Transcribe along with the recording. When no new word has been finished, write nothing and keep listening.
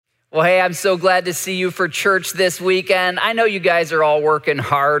Well, hey, I'm so glad to see you for church this weekend. I know you guys are all working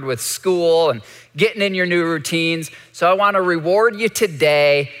hard with school and getting in your new routines, so I want to reward you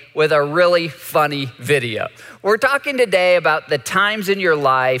today with a really funny video. We're talking today about the times in your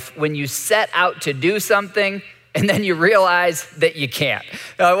life when you set out to do something and then you realize that you can't.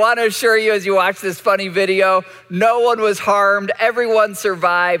 Now, I want to assure you as you watch this funny video, no one was harmed, everyone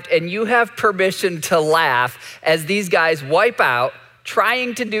survived, and you have permission to laugh as these guys wipe out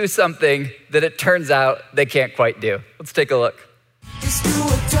trying to do something that it turns out they can't quite do. Let's take a look. Just do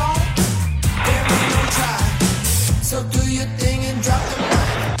it, don't everyone try. So do your thing and drop the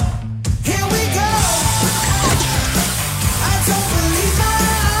mic. Here we go. I don't believe my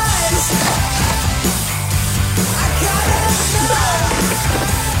eyes. I gotta know.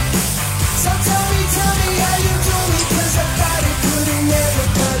 So tell me how you do it, 'cause I thought it couldn't never,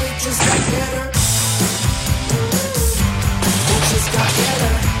 but it just got better. It just got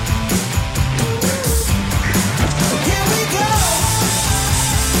better. Here we go.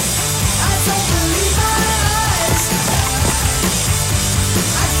 I don't believe my eyes.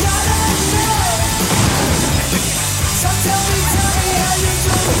 I gotta know. So tell me how you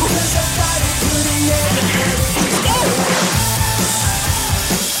do it, 'cause I thought it couldn't never, but it just got better.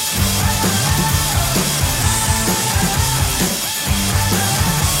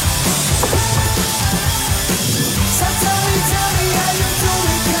 So tell me how you do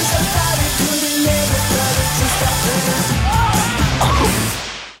it, 'cause I thought it couldn't never, but it just got better.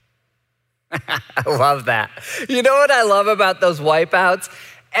 I love that. You know what I love about those wipeouts?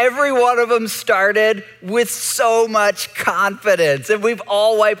 Every one of them started with so much confidence. And we've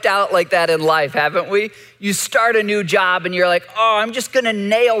all wiped out like that in life, haven't we? You start a new job and you're like, oh, I'm just gonna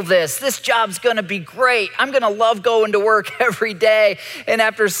nail this. This job's gonna be great. I'm gonna love going to work every day. And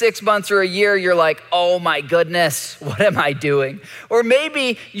after 6 months or a year, you're like, oh my goodness, what am I doing? Or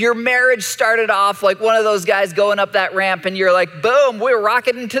maybe your marriage started off like one of those guys going up that ramp and you're like, boom, we're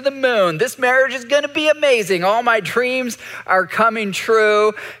rocketing to the moon. This marriage is gonna be amazing. All my dreams are coming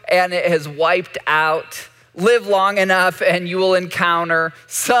true, and it has wiped out. Live long enough and you will encounter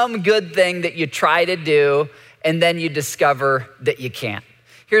some good thing that you try to do, and then you discover that you can't.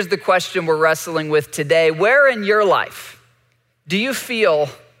 Here's the question we're wrestling with today. Where in your life do you feel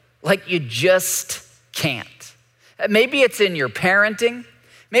like you just can't? Maybe it's in your parenting.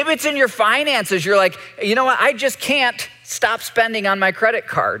 Maybe it's in your finances. You're like, you know what? I just can't stop spending on my credit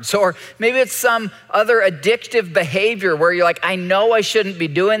cards. Or maybe it's some other addictive behavior where you're like, I know I shouldn't be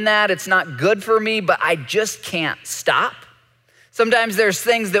doing that. It's not good for me, but I just can't stop. Sometimes there's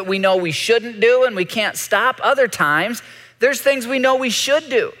things that we know we shouldn't do and we can't stop. Other times, there's things we know we should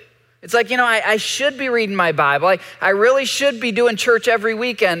do. It's like, I should be reading my Bible. I really should be doing church every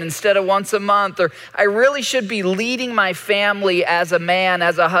weekend instead of once a month. Or I really should be leading my family as a man,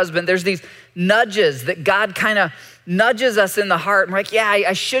 as a husband. There's these nudges that God kind of nudges us in the heart. And we're like, yeah,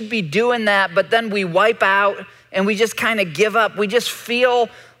 I should be doing that. But then we wipe out and we just kind of give up. We just feel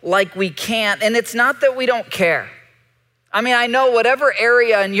like we can't. And it's not that we don't care. I mean, I know whatever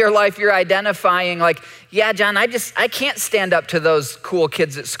area in your life you're identifying, like, yeah, John, I can't stand up to those cool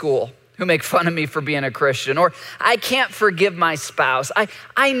kids at school who make fun of me for being a Christian, or I can't forgive my spouse.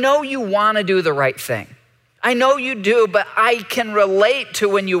 I know you want to do the right thing. I know you do, but I can relate to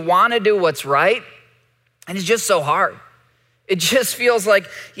when you want to do what's right, and it's just so hard. It just feels like,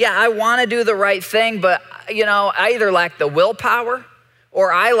 yeah, I want to do the right thing, but, I either lack the willpower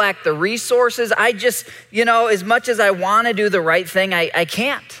or I lack the resources. I just, as much as I want to do the right thing, I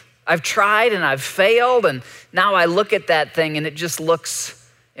can't. I've tried and I've failed, and now I look at that thing and it just looks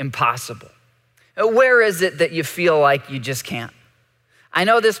impossible. Where is it that you feel like you just can't? I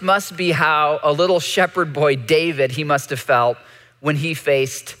know this must be how a little shepherd boy, David, he must have felt when he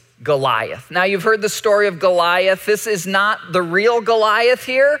faced Goliath. Now, you've heard the story of Goliath. This is not the real Goliath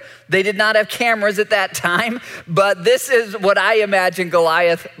here. They did not have cameras at that time, but this is what I imagine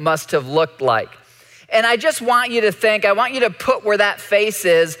Goliath must have looked like. And I just want you to think, I want you to put where that face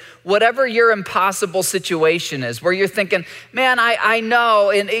is, whatever your impossible situation is, where you're thinking, man, I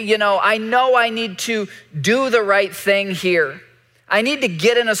know, and I know I need to do the right thing here. I need to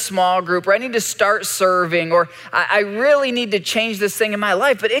get in a small group, or I need to start serving, or I really need to change this thing in my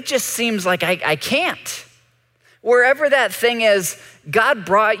life, but it just seems like I can't. Wherever that thing is, God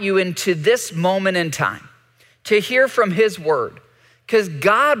brought you into this moment in time to hear from his word, because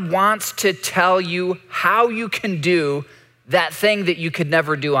God wants to tell you how you can do that thing that you could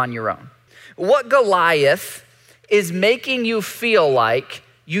never do on your own. What Goliath is making you feel like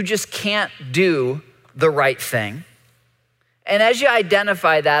you just can't do the right thing. And as you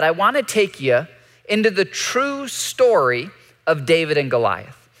identify that, I want to take you into the true story of David and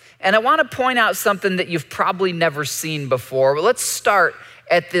Goliath. And I want to point out something that you've probably never seen before. But let's start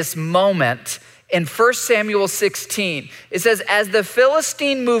at this moment in 1 Samuel 16. It says, as the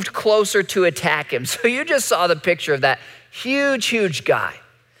Philistine moved closer to attack him. So you just saw the picture of that huge guy.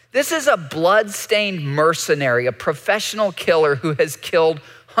 This is a blood-stained mercenary, a professional killer who has killed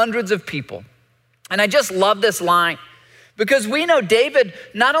hundreds of people. And I just love this line because we know David,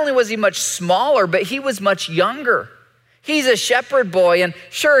 not only was he much smaller, but he was much younger. He's a shepherd boy, and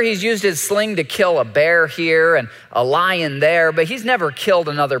sure, he's used his sling to kill a bear here and a lion there, but he's never killed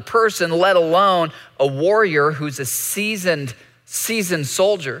another person, let alone a warrior who's a seasoned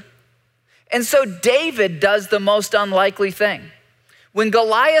soldier. And so David does the most unlikely thing. When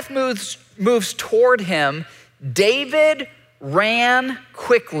Goliath moves toward him, David ran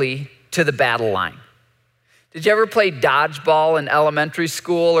quickly to the battle line. Did you ever play dodgeball in elementary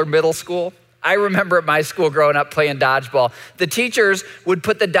school or middle school? I remember at my school growing up playing dodgeball. The teachers would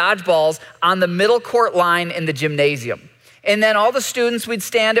put the dodgeballs on the middle court line in the gymnasium. And then all the students would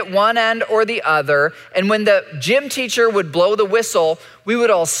stand at one end or the other. And when the gym teacher would blow the whistle, we would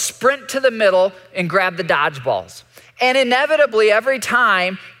all sprint to the middle and grab the dodgeballs. And inevitably, every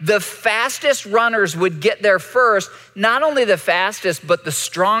time, the fastest runners would get there first, not only the fastest, but the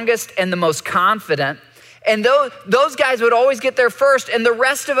strongest and the most confident. And those guys would always get there first, and the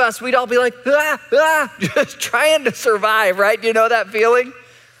rest of us, we'd all be like, just trying to survive, right? You know that feeling?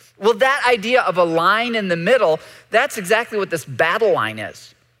 Well, that idea of a line in the middle, that's exactly what this battle line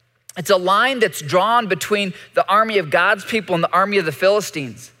is. It's a line that's drawn between the army of God's people and the army of the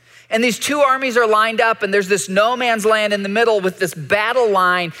Philistines. And these two armies are lined up, and there's this no man's land in the middle with this battle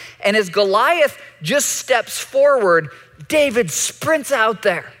line. And as Goliath just steps forward, David sprints out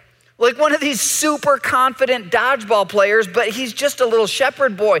there. Like one of these super confident dodgeball players, but he's just a little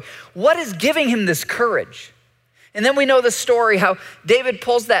shepherd boy. What is giving him this courage? And then we know the story how David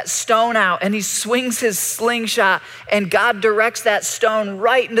pulls that stone out and he swings his slingshot, and God directs that stone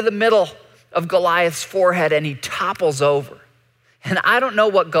right into the middle of Goliath's forehead, and he topples over. And I don't know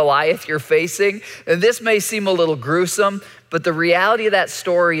what Goliath you're facing, and this may seem a little gruesome, but the reality of that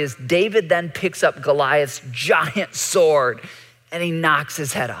story is David then picks up Goliath's giant sword and he knocks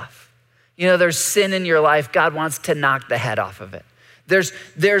his head off. You know, there's sin in your life. God wants to knock the head off of it.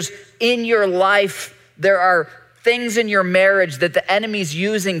 There's in your life, there are things in your marriage that the enemy's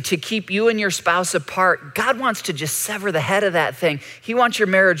using to keep you and your spouse apart. God wants to just sever the head of that thing. He wants your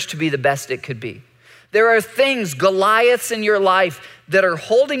marriage to be the best it could be. There are things, Goliaths in your life, that are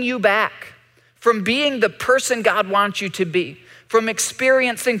holding you back from being the person God wants you to be, from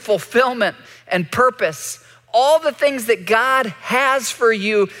experiencing fulfillment and purpose. All the things that God has for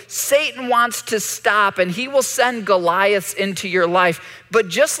you, Satan wants to stop, and he will send Goliaths into your life. But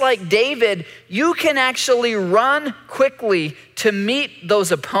just like David, you can actually run quickly to meet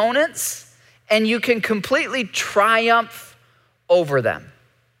those opponents, and you can completely triumph over them.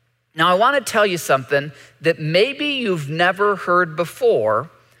 Now, I want to tell you something that maybe you've never heard before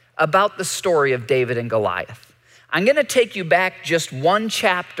about the story of David and Goliath. I'm going to take you back just one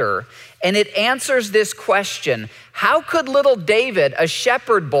chapter, and it answers this question. How could little David, a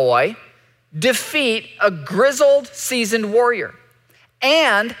shepherd boy, defeat a grizzled, seasoned warrior?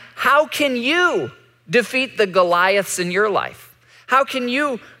 And how can you defeat the Goliaths in your life? How can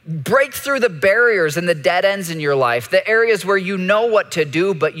you break through the barriers and the dead ends in your life, the areas where you know what to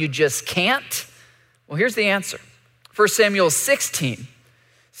do, but you just can't? Well, here's the answer. 1 Samuel 16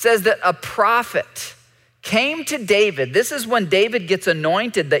 says that a prophet came to David. This is when David gets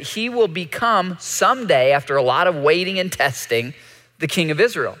anointed that he will become someday, after a lot of waiting and testing, the king of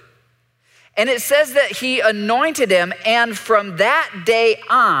Israel. And it says that he anointed him, and from that day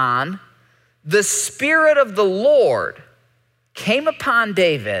on, the Spirit of the Lord came upon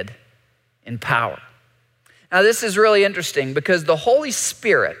David in power. Now, this is really interesting because the Holy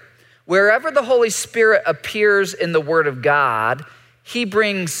Spirit, wherever the Holy Spirit appears in the Word of God, he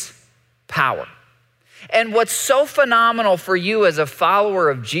brings power. And what's so phenomenal for you as a follower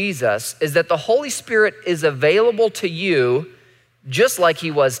of Jesus is that the Holy Spirit is available to you just like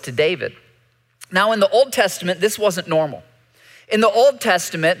he was to David. Now, in the Old Testament, this wasn't normal. In the Old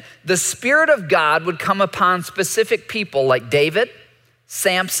Testament, the Spirit of God would come upon specific people like David,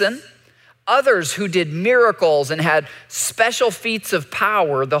 Samson, others who did miracles and had special feats of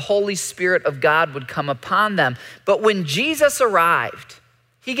power. The Holy Spirit of God would come upon them. But when Jesus arrived,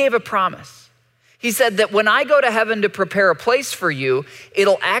 he gave a promise. He said that when I go to heaven to prepare a place for you,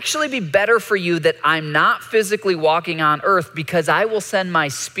 it'll actually be better for you that I'm not physically walking on earth because I will send my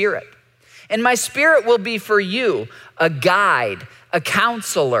Spirit. And my Spirit will be for you a guide, a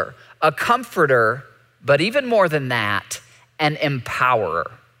counselor, a comforter, but even more than that, an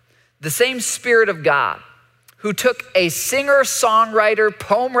empowerer. the same Spirit of God who took a singer, songwriter,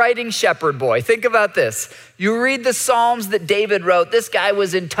 poem writing shepherd boy. Think about this. You read the Psalms that David wrote. This guy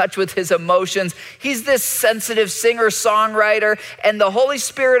was in touch with his emotions. He's this sensitive singer, songwriter, and the Holy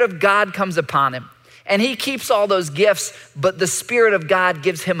Spirit of God comes upon him. And he keeps all those gifts, but the Spirit of God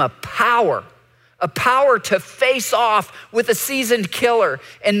gives him a power to face off with a seasoned killer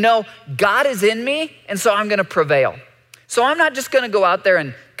and know God is in me, and so I'm gonna prevail. So I'm not just gonna go out there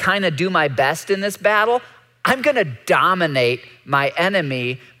and kind of do my best in this battle. I'm gonna dominate my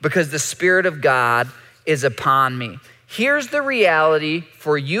enemy because the Spirit of God is upon me. Here's the reality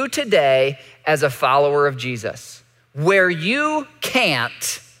for you today as a follower of Jesus. Where you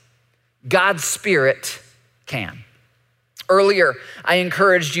can't, God's Spirit can. Earlier, I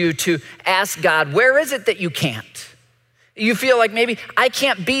encouraged you to ask God, where is it that you can't? You feel like maybe I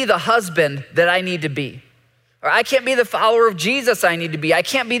can't be the husband that I need to be, or I can't be the follower of Jesus I need to be. I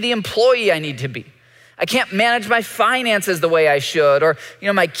can't be the employee I need to be. I can't manage my finances the way I should, or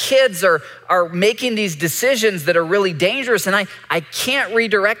my kids are making these decisions that are really dangerous and I can't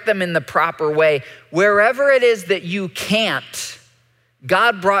redirect them in the proper way. Wherever it is that you can't,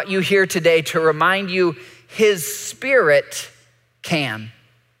 God brought you here today to remind you His Spirit can.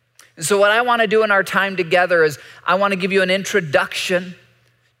 And so what I wanna do in our time together is I wanna give you an introduction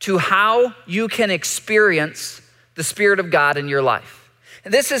to how you can experience the Spirit of God in your life.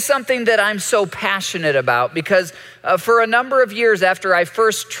 And this is something that I'm so passionate about because for a number of years after I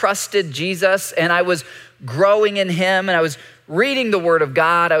first trusted Jesus and I was growing in Him and I was reading the Word of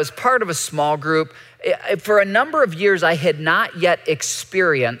God, I was part of a small group. For a number of years, I had not yet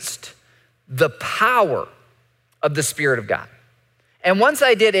experienced the power of the Spirit of God. And once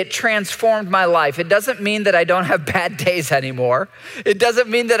I did, it transformed my life. It doesn't mean that I don't have bad days anymore. It doesn't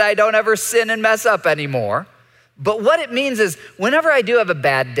mean that I don't ever sin and mess up anymore. But what it means is whenever I do have a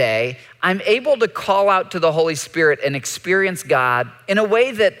bad day, I'm able to call out to the Holy Spirit and experience God in a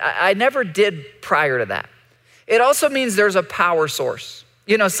way that I never did prior to that. It also means there's a power source.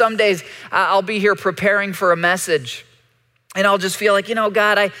 Some days I'll be here preparing for a message and I'll just feel like,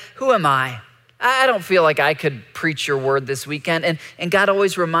 God, who am I? I don't feel like I could preach your word this weekend. And God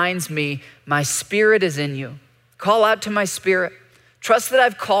always reminds me, my Spirit is in you. Call out to my Spirit. Trust that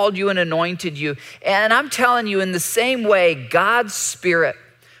I've called you and anointed you. And I'm telling you, in the same way, God's Spirit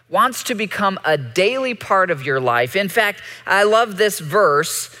wants to become a daily part of your life. In fact, I love this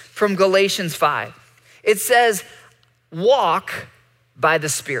verse from Galatians 5. It says, walk by the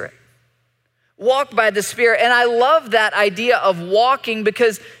Spirit. Walk by the Spirit. And I love that idea of walking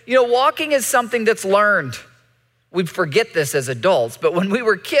because, walking is something that's learned. We forget this as adults, but when we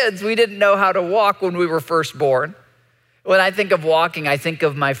were kids, we didn't know how to walk when we were first born. When I think of walking, I think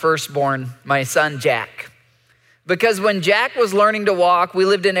of my firstborn, my son, Jack. Because when Jack was learning to walk, we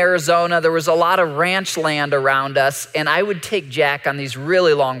lived in Arizona, there was a lot of ranch land around us, and I would take Jack on these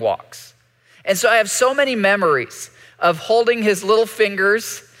really long walks. And so I have so many memories of holding his little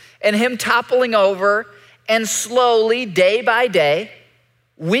fingers and him toppling over and slowly, day by day,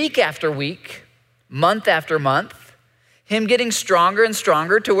 week after week, month after month, him getting stronger and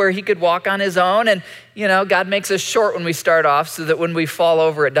stronger to where he could walk on his own. And, God makes us short when we start off so that when we fall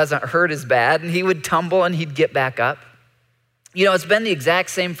over, it doesn't hurt as bad. And he would tumble and he'd get back up. It's been the exact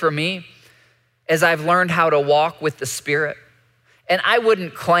same for me as I've learned how to walk with the Spirit. And I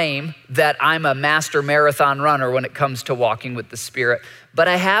wouldn't claim that I'm a master marathon runner when it comes to walking with the Spirit, but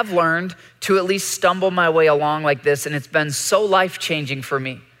I have learned to at least stumble my way along like this. And it's been so life-changing for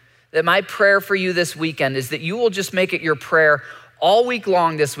me. That my prayer for you this weekend is that you will just make it your prayer all week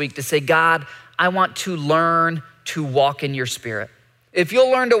long this week to say, God, I want to learn to walk in your Spirit. If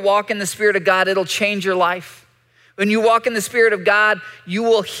you'll learn to walk in the Spirit of God, it'll change your life. When you walk in the Spirit of God, you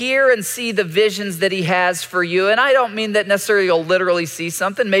will hear and see the visions that He has for you. And I don't mean that necessarily you'll literally see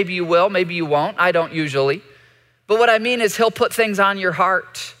something. Maybe you will, maybe you won't. I don't usually. But what I mean is He'll put things on your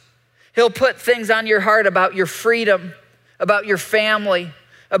heart. He'll put things on your heart about your freedom, about your family,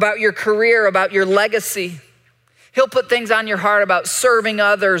 about your career, about your legacy. He'll put things on your heart about serving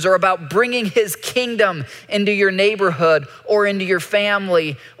others or about bringing His kingdom into your neighborhood or into your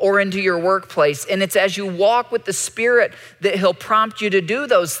family or into your workplace. And it's as you walk with the Spirit that He'll prompt you to do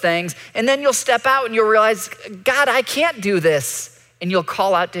those things. And then you'll step out and you'll realize, God, I can't do this. And you'll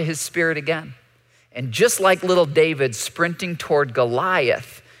call out to His Spirit again. And just like little David sprinting toward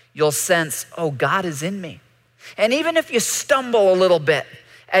Goliath, you'll sense, oh, God is in me. And even if you stumble a little bit,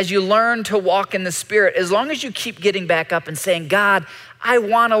 as you learn to walk in the Spirit, as long as you keep getting back up and saying, God, I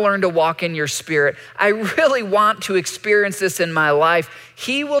want to learn to walk in your Spirit. I really want to experience this in my life.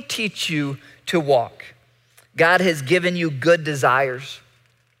 He will teach you to walk. God has given you good desires.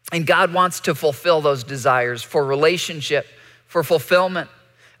 And God wants to fulfill those desires for relationship, for fulfillment,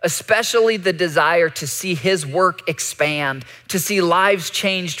 especially the desire to see his work expand, to see lives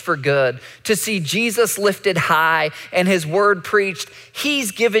changed for good, to see Jesus lifted high and his word preached.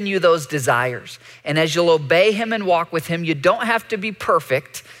 He's given you those desires. And as you'll obey him and walk with him, you don't have to be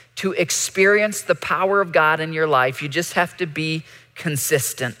perfect to experience the power of God in your life. You just have to be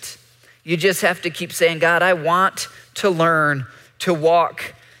consistent. You just have to keep saying, God, I want to learn to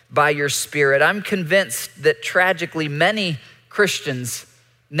walk by your Spirit. I'm convinced that tragically many Christians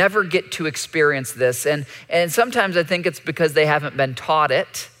never get to experience this. And sometimes I think it's because they haven't been taught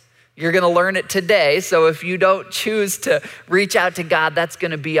it. You're gonna learn it today. So if you don't choose to reach out to God, that's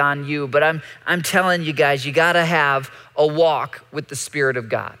gonna be on you. But I'm telling you guys, you gotta have a walk with the Spirit of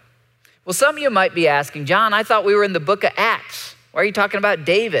God. Well, some of you might be asking, John, I thought we were in the book of Acts. Why are you talking about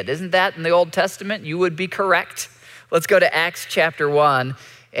David? Isn't that in the Old Testament? You would be correct. Let's go to Acts chapter 1,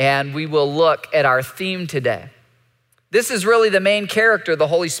 and we will look at our theme today. This is really the main character, the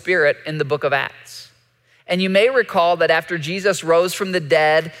Holy Spirit, in the book of Acts. And you may recall that after Jesus rose from the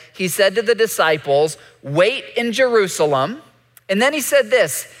dead, he said to the disciples, wait in Jerusalem. And then he said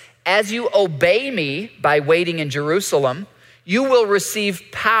this, as you obey me by waiting in Jerusalem, you will receive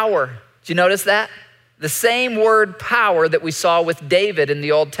power. Did you notice that? The same word power that we saw with David in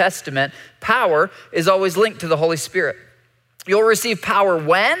the Old Testament, power is always linked to the Holy Spirit. You'll receive power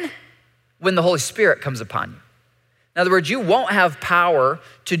when? When the Holy Spirit comes upon you. In other words, you won't have power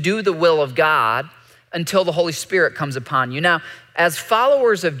to do the will of God until the Holy Spirit comes upon you. Now, as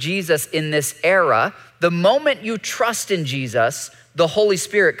followers of Jesus in this era, the moment you trust in Jesus, the Holy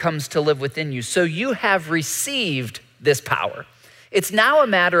Spirit comes to live within you. So you have received this power. It's now a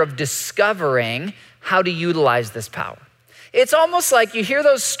matter of discovering how to utilize this power. It's almost like you hear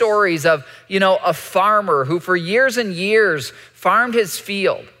those stories of, a farmer who for years and years farmed his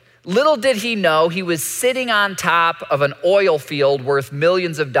field. Little did he know he was sitting on top of an oil field worth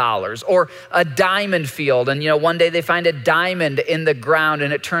millions of dollars, or a diamond field. And one day they find a diamond in the ground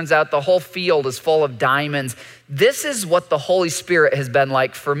and it turns out the whole field is full of diamonds. This is what the Holy Spirit has been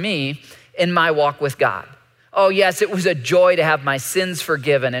like for me in my walk with God. Oh yes, it was a joy to have my sins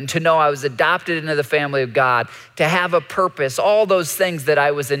forgiven and to know I was adopted into the family of God, to have a purpose, all those things that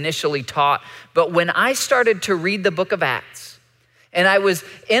I was initially taught. But when I started to read the book of Acts, and I was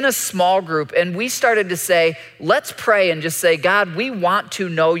in a small group and we started to say, let's pray and just say, God, we want to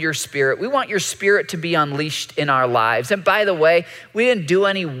know your Spirit. We want your Spirit to be unleashed in our lives. And by the way, we didn't do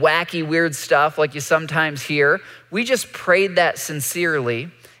any wacky, weird stuff like you sometimes hear. We just prayed that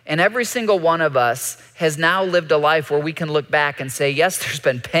sincerely. And every single one of us has now lived a life where we can look back and say, yes, there's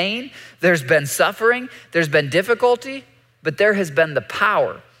been pain, there's been suffering, there's been difficulty, but there has been the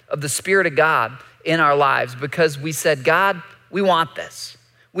power of the Spirit of God in our lives because we said, God, we want this.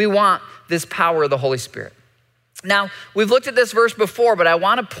 We want this power of the Holy Spirit. Now, we've looked at this verse before, but I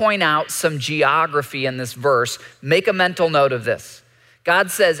want to point out some geography in this verse. Make a mental note of this.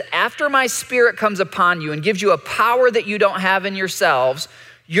 God says, after my Spirit comes upon you and gives you a power that you don't have in yourselves,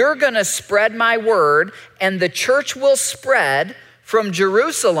 you're going to spread my word, and the church will spread from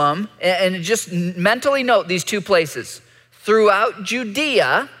Jerusalem, and just mentally note these two places, throughout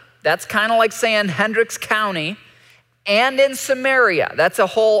Judea, that's kind of like saying Hendricks County, and in Samaria. That's a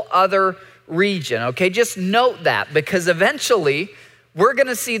whole other region, okay? Just note that because eventually we're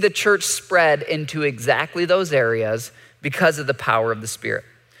gonna see the church spread into exactly those areas because of the power of the Spirit.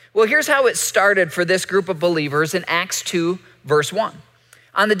 Well, here's how it started for this group of believers in Acts 2, verse 1.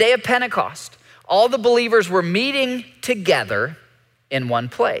 On the day of Pentecost, all the believers were meeting together in one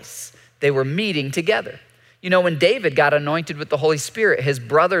place. They were meeting together. When David got anointed with the Holy Spirit, his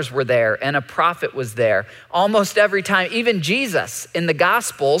brothers were there and a prophet was there. Almost every time, even Jesus in the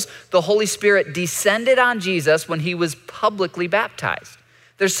Gospels, the Holy Spirit descended on Jesus when he was publicly baptized.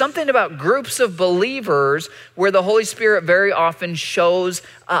 There's something about groups of believers where the Holy Spirit very often shows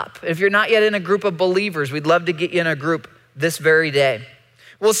up. If you're not yet in a group of believers, we'd love to get you in a group this very day.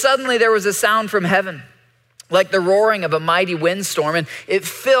 Well, suddenly there was a sound from heaven, like the roaring of a mighty windstorm, and it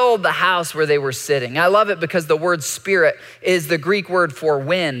filled the house where they were sitting. I love it because the word spirit is the Greek word for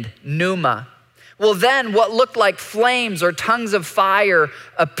wind, pneuma. Well, then what looked like flames or tongues of fire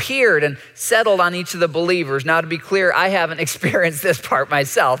appeared and settled on each of the believers. Now, to be clear, I haven't experienced this part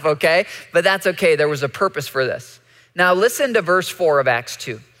myself, okay? But that's okay, there was a purpose for this. Now, listen to verse 4 of Acts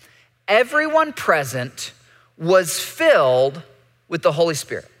 2. Everyone present was filled with the Holy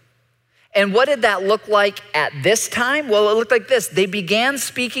Spirit. And what did that look like at this time? Well, it looked like this. They began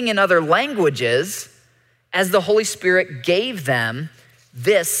speaking in other languages as the Holy Spirit gave them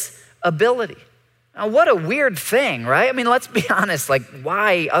this ability. Now, what a weird thing, right? I mean, let's be honest, like,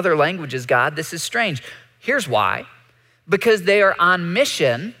 why other languages, God? This is strange. Here's why. Because they are on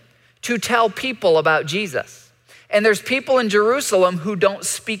mission to tell people about Jesus. And there's people in Jerusalem who don't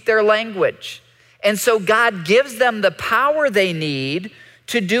speak their language. And so God gives them the power they need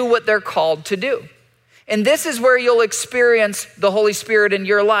to do what they're called to do. And this is where you'll experience the Holy Spirit in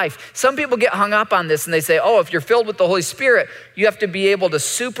your life. Some people get hung up on this and they say, oh, if you're filled with the Holy Spirit, you have to be able to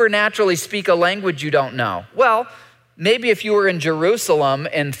supernaturally speak a language you don't know. Well, maybe if you were in Jerusalem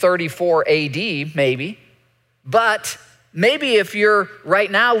in 34 AD, maybe. But maybe if you're right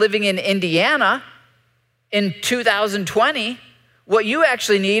now living in Indiana in 2020, what you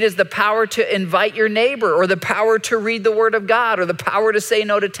actually need is the power to invite your neighbor, or the power to read the Word of God, or the power to say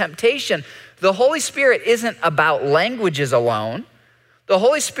no to temptation. The Holy Spirit isn't about languages alone. The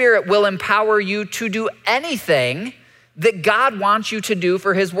Holy Spirit will empower you to do anything that God wants you to do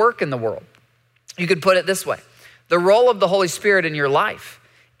for his work in the world. You could put it this way. The role of the Holy Spirit in your life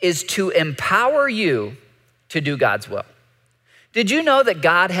is to empower you to do God's will. Did you know that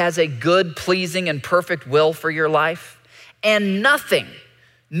God has a good, pleasing, and perfect will for your life? And nothing,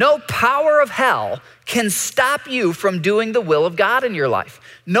 no power of hell can stop you from doing the will of God in your life.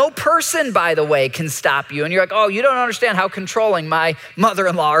 No person, by the way, can stop you. And you're like, oh, you don't understand how controlling my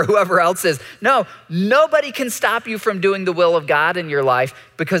mother-in-law or whoever else is. No, nobody can stop you from doing the will of God in your life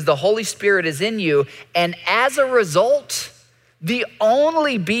because the Holy Spirit is in you. And as a result, the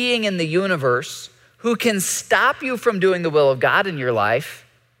only being in the universe who can stop you from doing the will of God in your life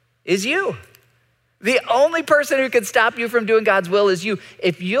is you. The only person who can stop you from doing God's will is you.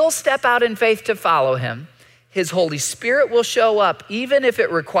 If you'll step out in faith to follow him, his Holy Spirit will show up. Even if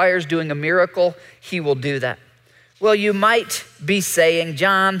it requires doing a miracle, he will do that. Well, you might be saying,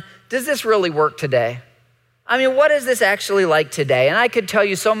 John, does this really work today? I mean, what is this actually like today? And I could tell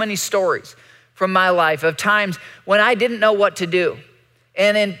you so many stories from my life of times when I didn't know what to do.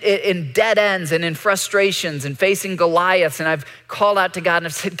 And in dead ends and in frustrations and facing Goliaths, and I've called out to God and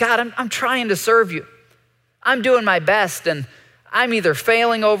I've said, God, I'm trying to serve you. I'm doing my best and I'm either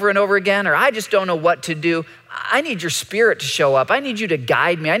failing over and over again or I just don't know what to do. I need your Spirit to show up. I need you to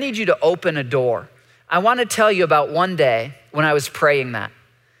guide me. I need you to open a door. I want to tell you about one day when I was praying that.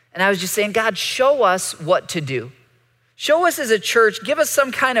 And I was just saying, God, show us what to do. Show us as a church, give us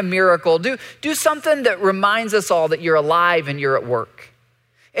some kind of miracle. Do something that reminds us all that you're alive and you're at work.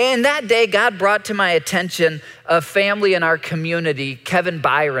 And that day, God brought to my attention a family in our community, Kevin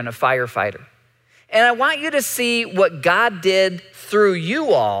Byron, a firefighter. And I want you to see what God did through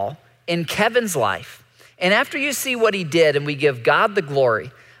you all in Kevin's life. And after you see what he did and we give God the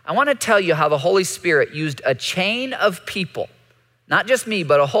glory, I want to tell you how the Holy Spirit used a chain of people, not just me,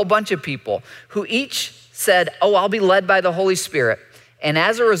 but a whole bunch of people who each said, oh, I'll be led by the Holy Spirit. And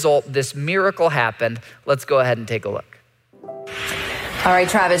as a result, this miracle happened. Let's go ahead and take a look. All right,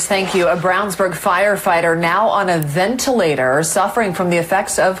 Travis, thank you. A Brownsburg firefighter now on a ventilator suffering from the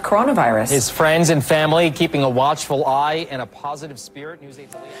effects of coronavirus. His friends and family keeping a watchful eye and a positive spirit. News 8.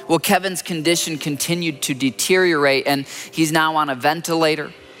 Well, Kevin's condition continued to deteriorate and he's now on a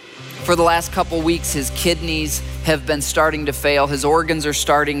ventilator. For the last couple weeks, his kidneys have been starting to fail. His organs are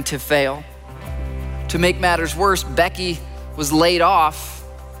starting to fail. To make matters worse, Becky was laid off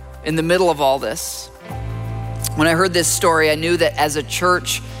in the middle of all this. When I heard this story, I knew that as a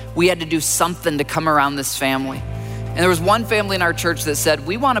church, we had to do something to come around this family. And there was one family in our church that said,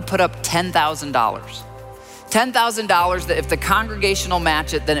 we want to put up $10,000. $10,000 that if the congregation will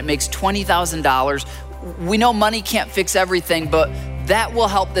match it, then it makes $20,000. We know money can't fix everything, but that will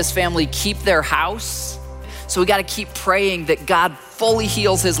help this family keep their house. So we got to keep praying that God fully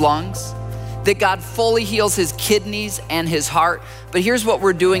heals his lungs, that God fully heals his kidneys and his heart. But here's what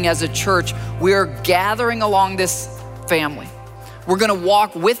we're doing as a church. We are gathering along this family. We're gonna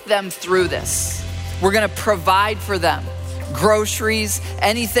walk with them through this. We're gonna provide for them groceries,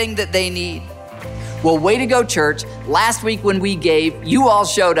 anything that they need. Well, way to go, church. Last week when we gave, you all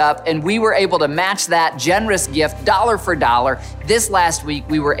showed up and we were able to match that generous gift dollar for dollar. This last week,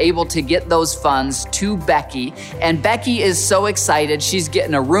 we were able to get those funds to Becky, and Becky is so excited. She's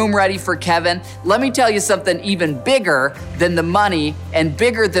getting a room ready for Kevin. Let me tell you something even bigger than the money and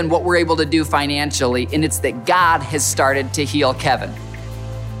bigger than what we're able to do financially, and it's that God has started to heal Kevin.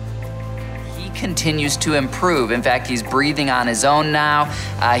 Continues to improve. In fact, he's breathing on his own now.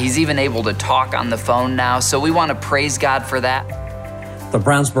 He's even able to talk on the phone now. So we want to praise God for that. The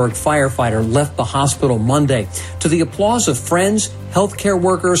Brownsburg firefighter left the hospital Monday to the applause of friends, healthcare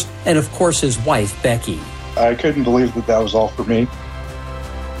workers, and of course his wife, Becky. I couldn't believe that was all for me.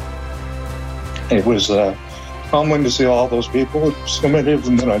 It was humbling to see all those people, so many of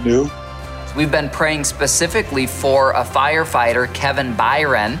them that I knew, We've been praying specifically for a firefighter, Kevin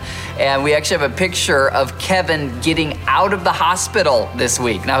Byron, and we actually have a picture of Kevin getting out of the hospital this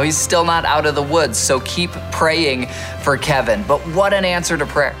week. Now, he's still not out of the woods, so keep praying for Kevin. But what an answer to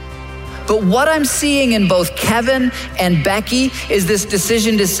prayer. But what I'm seeing in both Kevin and Becky is this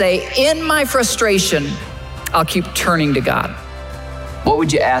decision to say, in my frustration, I'll keep turning to God. What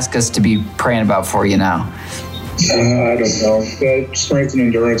would you ask us to be praying about for you now? I don't know. Strength and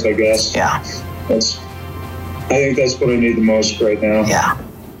endurance, I guess. Yeah. I think that's what I need the most right now. Yeah.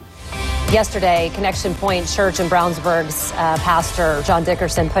 Yesterday, Connection Point Church in Brownsburg's pastor, John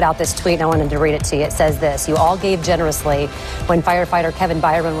Dickerson, put out this tweet, and I wanted to read it to you. It says this: "You all gave generously when firefighter Kevin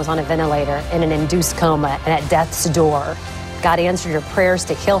Byron was on a ventilator in an induced coma and at death's door. God answered your prayers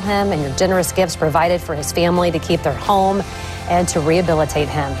to heal him, and your generous gifts provided for his family to keep their home and to rehabilitate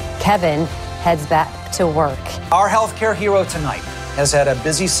him. Kevin heads back to work." Our healthcare hero tonight has had a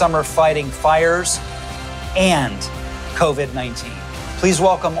busy summer fighting fires and COVID-19. Please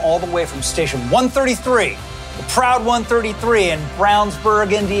welcome all the way from Station 133, the proud 133 in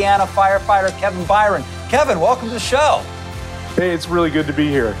Brownsburg, Indiana, firefighter Kevin Byron. Kevin, welcome to the show. Hey, it's really good to be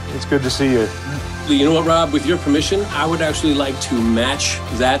here. It's good to see you. You know what, Rob, with your permission, I would actually like to match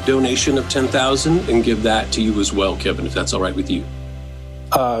that donation of $10,000 and give that to you as well, Kevin, if that's all right with you.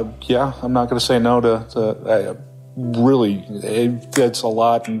 Yeah, I'm not going to say no to really, it's a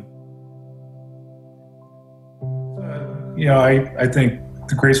lot. And I think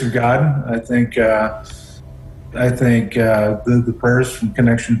the grace of God. I think the prayers from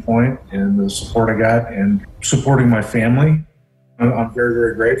Connection Point and the support I got and supporting my family. I'm very,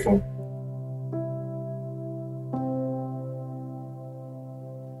 very grateful.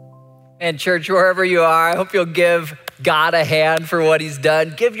 And church, wherever you are, I hope you'll give God a hand for what he's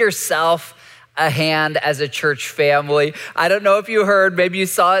done. Give yourself a hand as a church family. I don't know if you heard, maybe you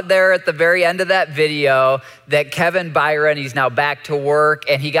saw it there at the very end of that video, that Kevin Byron, he's now back to work,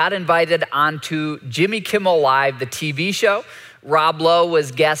 and he got invited onto Jimmy Kimmel Live, the TV show. Rob Lowe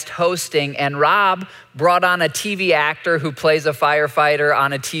was guest hosting, and Rob brought on a TV actor who plays a firefighter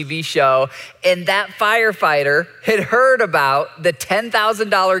on a TV show, and that firefighter had heard about the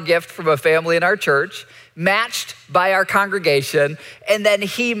 $10,000 gift from a family in our church, matched by our congregation, and then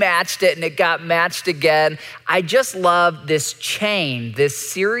he matched it and it got matched again. I just love this chain,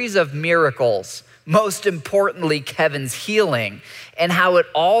 this series of miracles, most importantly, Kevin's healing, and how it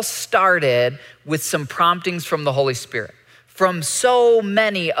all started with some promptings from the Holy Spirit, from so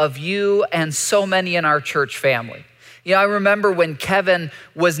many of you and so many in our church family. You know, I remember when Kevin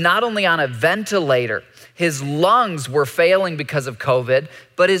was not only on a ventilator, his lungs were failing because of COVID,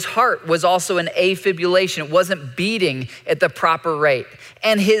 but his heart was also in afibrillation. It wasn't beating at the proper rate.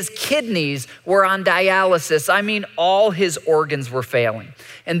 And his kidneys were on dialysis. I mean, all his organs were failing.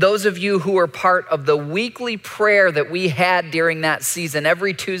 And those of you who were part of the weekly prayer that we had during that season,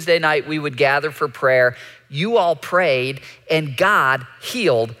 every Tuesday night we would gather for prayer, you all prayed and God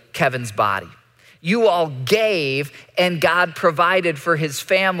healed Kevin's body. You all gave and God provided for his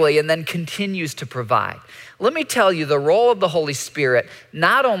family and then continues to provide. Let me tell you, the role of the Holy Spirit,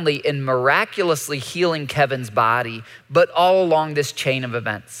 not only in miraculously healing Kevin's body, but all along this chain of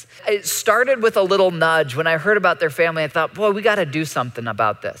events. It started with a little nudge. When I heard about their family, I thought, boy, we got to do something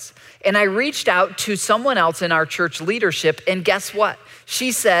about this. And I reached out to someone else in our church leadership, and guess what?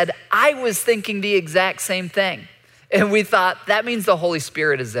 She said, I was thinking the exact same thing. And we thought, that means the Holy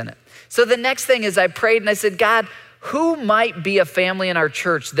Spirit is in it. So the next thing is I prayed and I said, God, who might be a family in our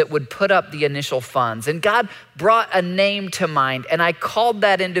church that would put up the initial funds? And God brought a name to mind, and I called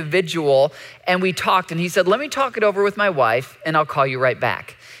that individual and we talked, and he said, let me talk it over with my wife and I'll call you right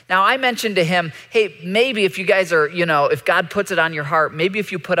back. Now, I mentioned to him, hey, maybe if you guys are, if God puts it on your heart, maybe if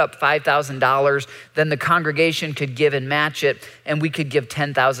you put up $5,000, then the congregation could give and match it, and we could give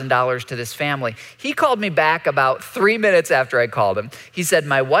 $10,000 to this family. He called me back about 3 minutes after I called him. He said,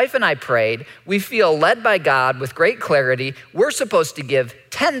 my wife and I prayed. We feel led by God with great clarity. We're supposed to give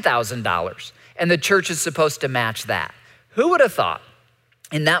 $10,000, and the church is supposed to match that. Who would have thought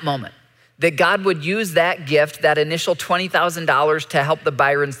in that moment that God would use that gift, that initial $20,000 to help the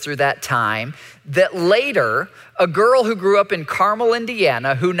Byrons through that time, that later a girl who grew up in Carmel,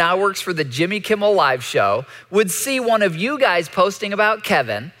 Indiana, who now works for the Jimmy Kimmel Live show, would see one of you guys posting about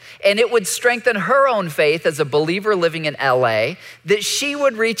Kevin, and it would strengthen her own faith as a believer living in LA, that she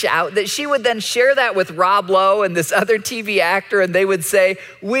would reach out, that she would then share that with Rob Lowe and this other TV actor, and they would say,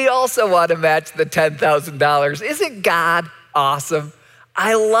 we also want to match the $10,000. Isn't God awesome?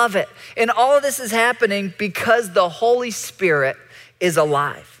 I love it. And all of this is happening because the Holy Spirit is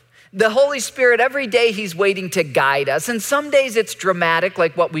alive. The Holy Spirit, every day he's waiting to guide us. And some days it's dramatic,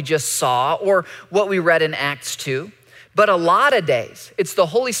 like what we just saw or what we read in Acts 2. But a lot of days, it's the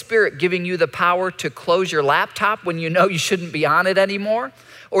Holy Spirit giving you the power to close your laptop when you know you shouldn't be on it anymore,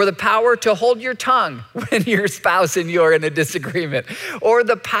 or the power to hold your tongue when your spouse and you are in a disagreement, or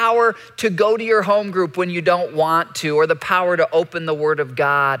the power to go to your home group when you don't want to, or the power to open the Word of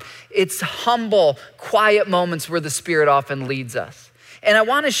God. It's humble, quiet moments where the Spirit often leads us. And I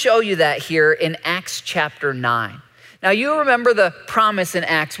want to show you that here in Acts chapter 9. Now, you remember the promise in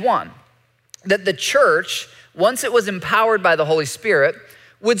Acts 1 that the church, once it was empowered by the Holy Spirit,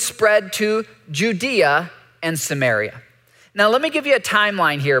 would spread to Judea and Samaria. Now, let me give you a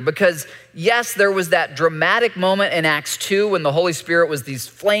timeline here because, yes, there was that dramatic moment in Acts 2 when the Holy Spirit was these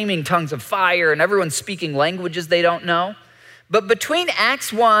flaming tongues of fire and everyone's speaking languages they don't know. But between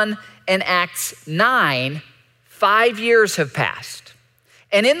Acts 1 and Acts 9, 5 years have passed.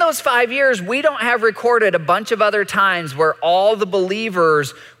 And in those 5 years, we don't have recorded a bunch of other times where all the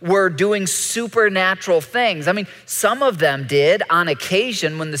believers were doing supernatural things. I mean, some of them did on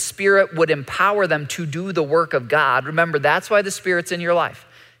occasion when the Spirit would empower them to do the work of God. Remember, that's why the Spirit's in your life,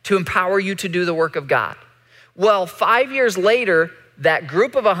 to empower you to do the work of God. Well, 5 years later, that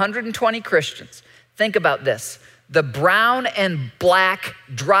group of 120 Christians, think about this. The brown and black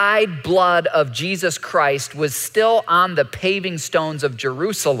dried blood of Jesus Christ was still on the paving stones of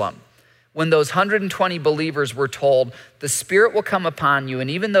Jerusalem when those 120 believers were told, the Spirit will come upon you, and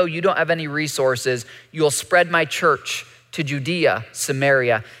even though you don't have any resources, you'll spread my church to Judea,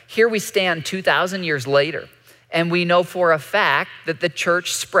 Samaria. Here we stand 2,000 years later, and we know for a fact that the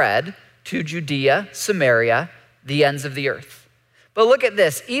church spread to Judea, Samaria, the ends of the earth. But look at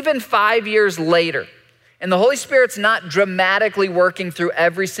this, even 5 years later, and the Holy Spirit's not dramatically working through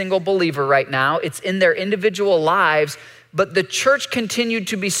every single believer right now. It's in their individual lives, but the church continued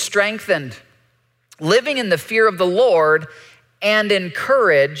to be strengthened, living in the fear of the Lord and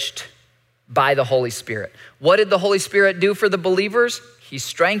encouraged by the Holy Spirit. What did the Holy Spirit do for the believers? He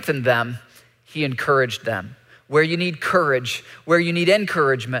strengthened them. He encouraged them. Where you need courage, where you need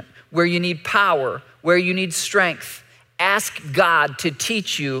encouragement, where you need power, where you need strength, ask God to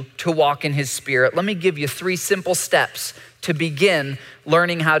teach you to walk in his Spirit. Let me give you 3 simple steps to begin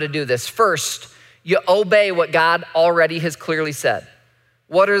learning how to do this. First, you obey what God already has clearly said.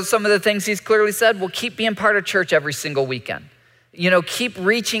 What are some of the things he's clearly said? Well, keep being part of church every single weekend. Keep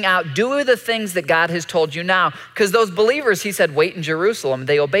reaching out. Do the things that God has told you now. Because those believers, he said, wait in Jerusalem.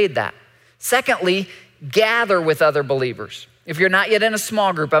 They obeyed that. Secondly, gather with other believers. If you're not yet in a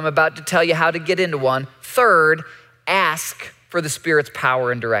small group, I'm about to tell you how to get into one. Third, ask for the Spirit's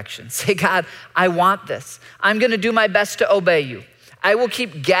power and direction. Say, God, I want this. I'm going to do my best to obey you. I will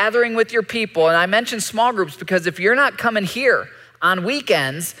keep gathering with your people. And I mentioned small groups because if you're not coming here on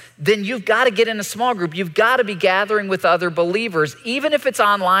weekends, then you've got to get in a small group. You've got to be gathering with other believers. Even if it's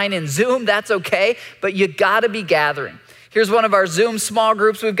online in Zoom, that's okay, but you got to be gathering. Here's one of our Zoom small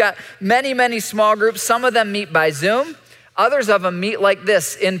groups. We've got many, many small groups. Some of them meet by Zoom. Others of them meet like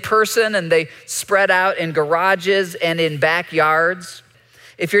this in person, and they spread out in garages and in backyards.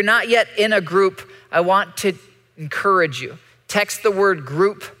 If you're not yet in a group, I want to encourage you. Text the word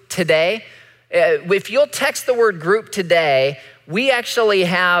group today. If you'll text the word group today, we actually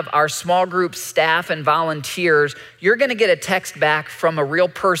have our small group staff and volunteers. You're going to get a text back from a real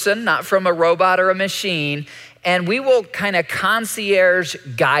person, not from a robot or a machine, and we will kind of concierge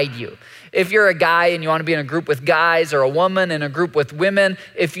guide you. If you're a guy and you want to be in a group with guys, or a woman in a group with women,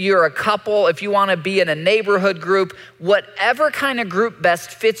 if you're a couple, if you want to be in a neighborhood group, whatever kind of group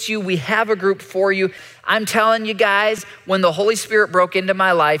best fits you, we have a group for you. I'm telling you guys, when the Holy Spirit broke into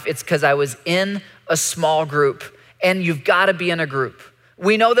my life, it's because I was in a small group, and you've got to be in a group.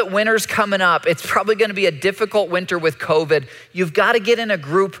 We know that winter's coming up. It's probably going to be a difficult winter with COVID. You've got to get in a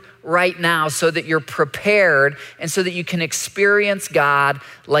group right now so that you're prepared and so that you can experience God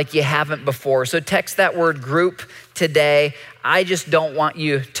like you haven't before. So text that word group today. I just don't want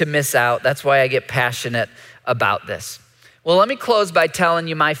you to miss out. That's why I get passionate about this. Well, let me close by telling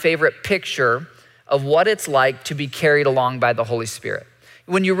you my favorite picture of what it's like to be carried along by the Holy Spirit.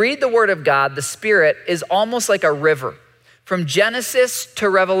 When you read the Word of God, the Spirit is almost like a river. From Genesis to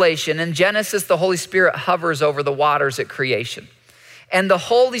Revelation, in Genesis, the Holy Spirit hovers over the waters at creation. And the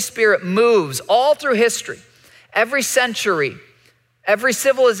Holy Spirit moves all through history. Every century, every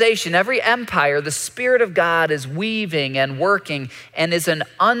civilization, every empire, the Spirit of God is weaving and working and is an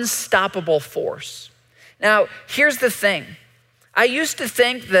unstoppable force. Now, here's the thing. I used to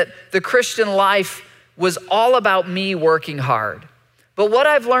think that the Christian life was all about me working hard. But what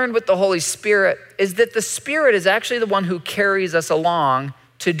I've learned with the Holy Spirit is that the Spirit is actually the one who carries us along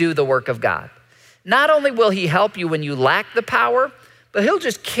to do the work of God. Not only will he help you when you lack the power, but he'll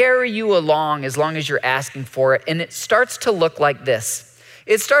just carry you along as long as you're asking for it. And it starts to look like this.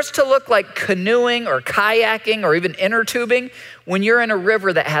 It starts to look like canoeing or kayaking or even inner tubing when you're in a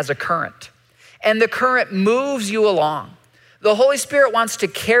river that has a current. And the current moves you along. The Holy Spirit wants to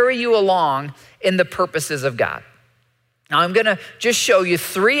carry you along in the purposes of God. Now, I'm gonna just show you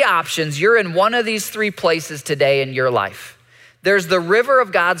 3 options. You're in one of these 3 places today in your life. There's the river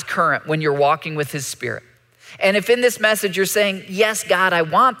of God's current when you're walking with his Spirit. And if in this message you're saying, yes, God, I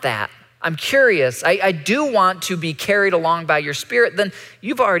want that. I'm curious. I do want to be carried along by your Spirit, then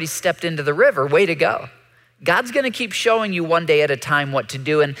you've already stepped into the river. Way to go. God's gonna keep showing you one day at a time what to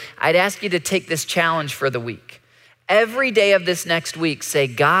do. And I'd ask you to take this challenge for the week. Every day of this next week, say,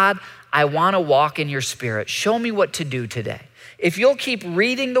 God, I wanna walk in your Spirit. Show me what to do today. If you'll keep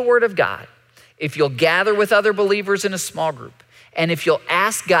reading the Word of God, if you'll gather with other believers in a small group, and if you'll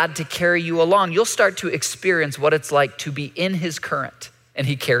ask God to carry you along, you'll start to experience what it's like to be in his current, and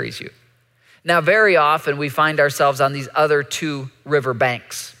he carries you. Now, very often we find ourselves on these other 2 river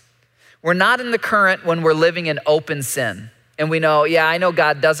banks. We're not in the current when we're living in open sin. And we know, yeah, I know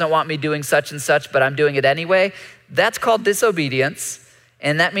God doesn't want me doing such and such, but I'm doing it anyway. That's called disobedience.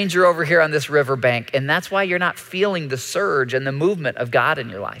 And that means you're over here on this river bank. And that's why you're not feeling the surge and the movement of God in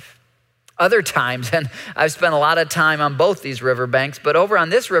your life. Other times, and I've spent a lot of time on both these riverbanks, but over on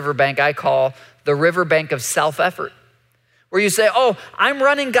this riverbank, I call the riverbank of self-effort, where you say, oh, I'm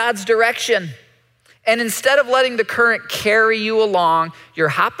running God's direction. And instead of letting the current carry you along, you're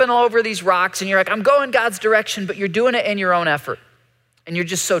hopping all over these rocks and you're like, I'm going God's direction, but you're doing it in your own effort. And you're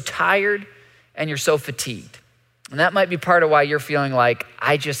just so tired and you're so fatigued. And that might be part of why you're feeling like,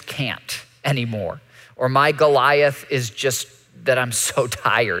 I just can't anymore. Or my Goliath is just that I'm so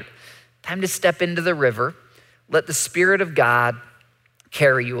tired. Time to step into the river. Let the Spirit of God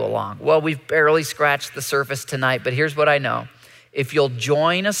carry you along. Well, we've barely scratched the surface tonight, but here's what I know. If you'll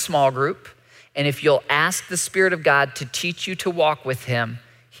join a small group, and if you'll ask the Spirit of God to teach you to walk with him,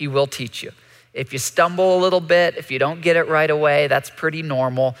 he will teach you. If you stumble a little bit, if you don't get it right away, that's pretty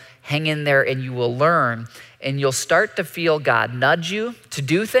normal. Hang in there and you will learn, and you'll start to feel God nudge you to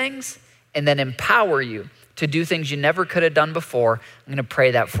do things and then empower you to do things you never could have done before. I'm gonna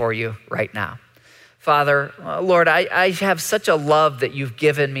pray that for you right now. Father, Lord, I have such a love that you've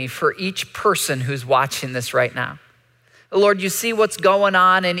given me for each person who's watching this right now. Lord, you see what's going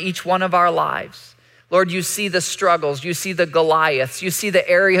on in each one of our lives. Lord, you see the struggles, you see the Goliaths, you see the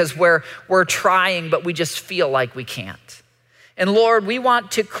areas where we're trying, but we just feel like we can't. And Lord, we want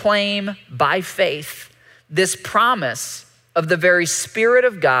to claim by faith this promise of the very Spirit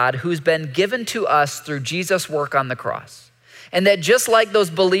of God who's been given to us through Jesus' work on the cross. And that just like those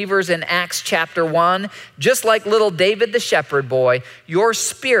believers in Acts chapter 1, just like little David the shepherd boy, your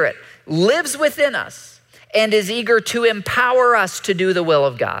Spirit lives within us and is eager to empower us to do the will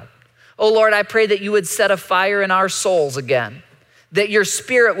of God. Oh Lord, I pray that you would set a fire in our souls again, that your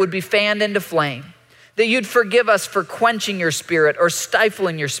Spirit would be fanned into flame, that you'd forgive us for quenching your Spirit or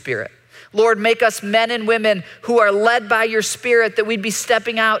stifling your Spirit. Lord, make us men and women who are led by your Spirit, that we'd be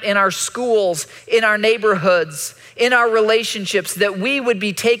stepping out in our schools, in our neighborhoods, in our relationships, that we would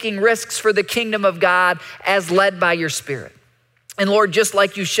be taking risks for the kingdom of God as led by your Spirit. And Lord, just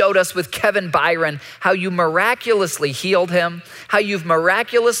like you showed us with Kevin Byron, how you miraculously healed him, how you've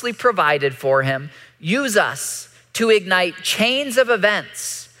miraculously provided for him, use us to ignite chains of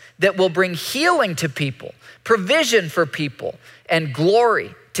events that will bring healing to people, provision for people, and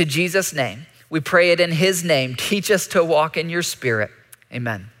glory to Jesus' name. We pray it in his name. Teach us to walk in your Spirit.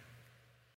 Amen.